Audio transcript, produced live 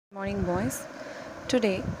Morning, boys.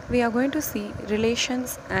 Today we are going to see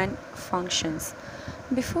relations and functions.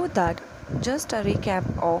 Before that, just a recap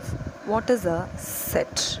of what is a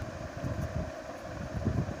set.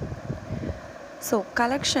 So,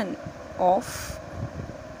 collection of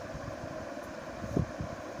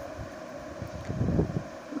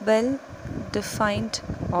well defined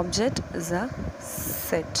object is a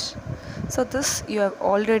set. So, this you have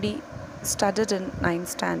already studied in 9th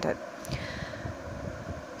standard.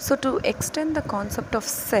 So to extend the concept of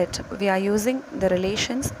set, we are using the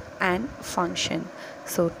relations and function.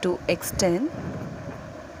 So to extend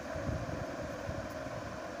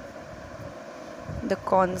the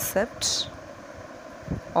concept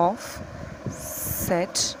of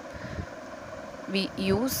set, we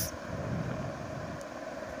use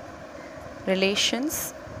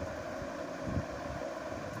relations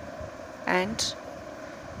and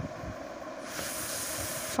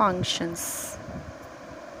functions.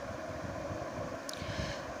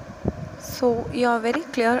 So you are very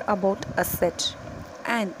clear about a set,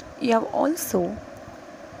 and you have also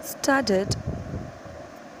studied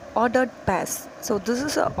ordered pairs. So this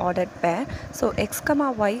is a ordered pair. So x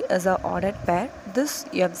comma y is a ordered pair. This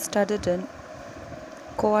you have studied in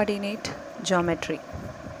coordinate geometry.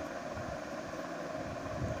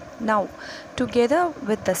 Now together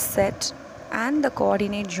with the set and the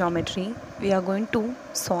coordinate geometry, we are going to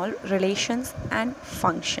solve relations and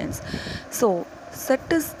functions. So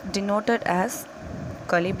set is denoted as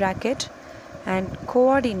curly bracket, and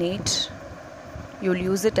coordinate you'll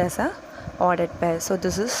use it as a ordered pair. So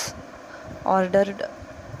this is ordered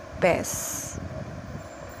pairs.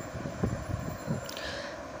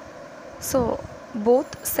 So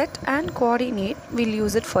both set and coordinate we'll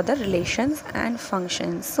use it for the relations and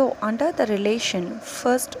functions. So under the relation,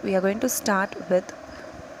 first we are going to start with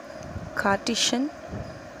Cartesian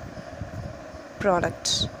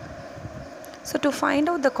product. So to find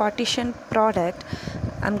out the Cartesian product,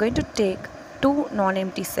 I'm going to take two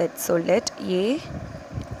non-empty sets. So let A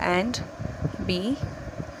and B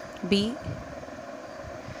be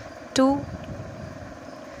two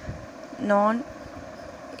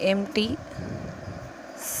non-empty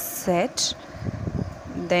set.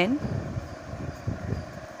 Then,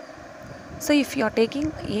 so if you are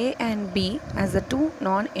taking A and B as a two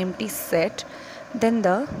non-empty set, then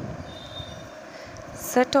the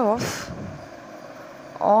set of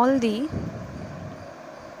all the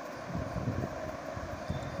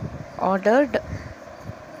ordered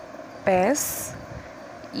pairs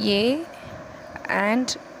A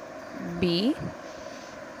and B,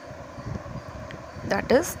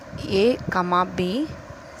 that is A comma B,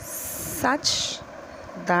 such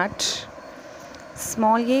that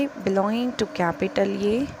small a belonging to capital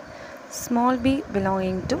A, small b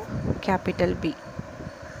belonging to capital B.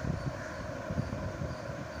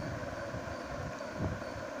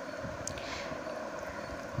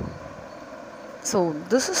 So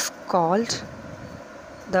this is called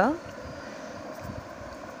the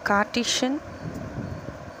Cartesian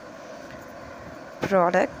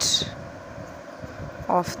product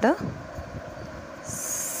of the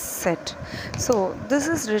set. So this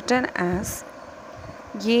is written as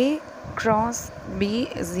A cross B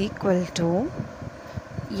is equal to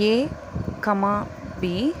A comma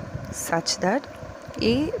B, such that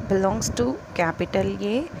A belongs to capital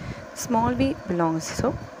A, small b belongs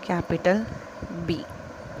to capital B.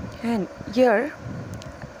 And here,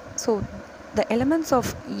 so the elements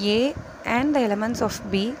of A and the elements of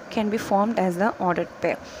B can be formed as the ordered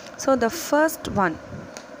pair. So the first one,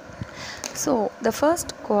 so the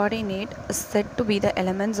first coordinate is said to be the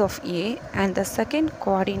elements of A, and the second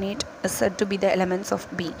coordinate is said to be the elements of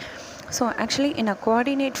B. So actually in a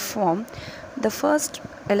coordinate form, the first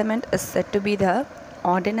element is said to be the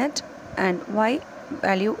ordinate and y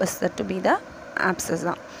value is said to be the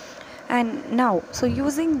abscissa. And now, so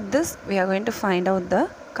using this, we are going to find out the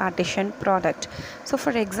Cartesian product. So for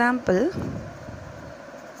example,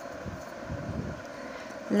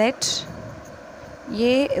 let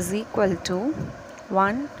A is equal to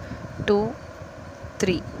 1, 2,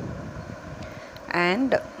 3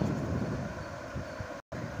 and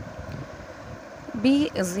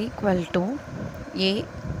B is equal to A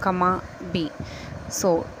comma B.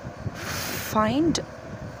 So find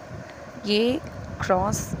A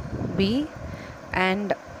cross B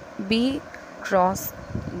and B cross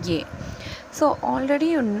A. So already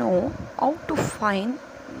you know how to find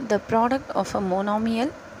the product of a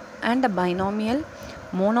monomial and a binomial,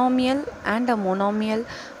 monomial and a monomial,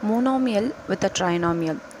 monomial with a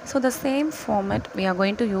trinomial. So the same format we are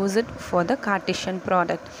going to use it for the Cartesian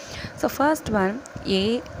product. So first one,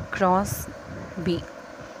 A cross B.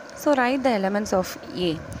 So write the elements of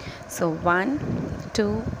A. So 1,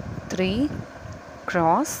 2, 3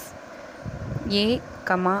 cross A,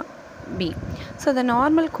 comma B. So the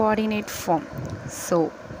normal coordinate form. So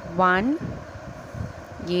 1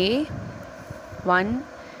 A, 1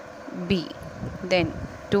 B, then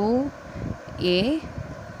 2 A,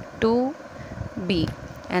 2 B,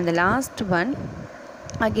 and the last one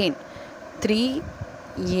again 3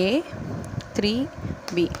 A, 3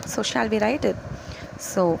 B. So shall we write it?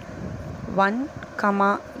 So 1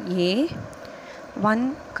 comma A,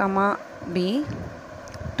 1 comma B,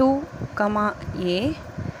 2 comma A,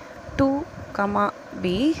 2 comma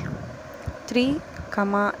B, 3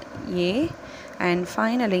 comma A, and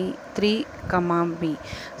finally 3 comma B.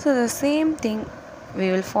 So the same thing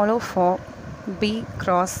we will follow for B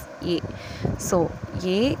cross A. So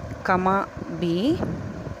A comma B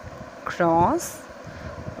cross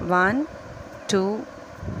 1, 2,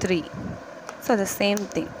 3. So the same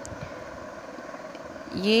thing.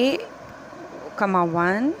 A comma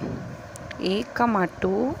 1, A comma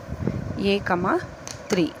 2, A comma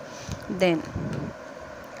 3. Then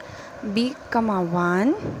B comma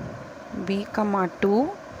 1, B comma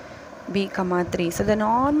 2, B comma 3. So the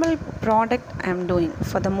normal product I am doing.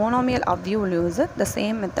 For the monomial of you will use it. The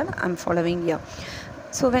same method I am following here.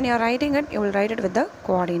 So when you are writing it, you will write it with the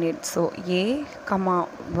coordinates. So A comma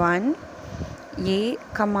 1, A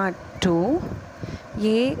comma 2,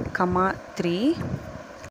 A comma 3,